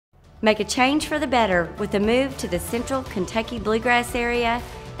Make a change for the better with a move to the central Kentucky Bluegrass area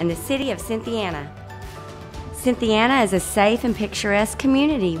and the city of Cynthiana. Cynthiana is a safe and picturesque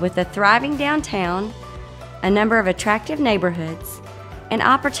community with a thriving downtown, a number of attractive neighborhoods, and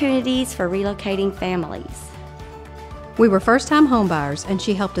opportunities for relocating families. We were first-time homebuyers, and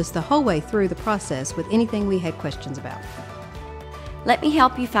she helped us the whole way through the process with anything we had questions about. Let me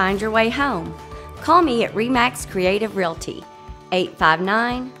help you find your way home. Call me at RE/MAX Creative Realty,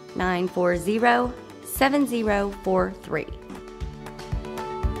 859-940-7043.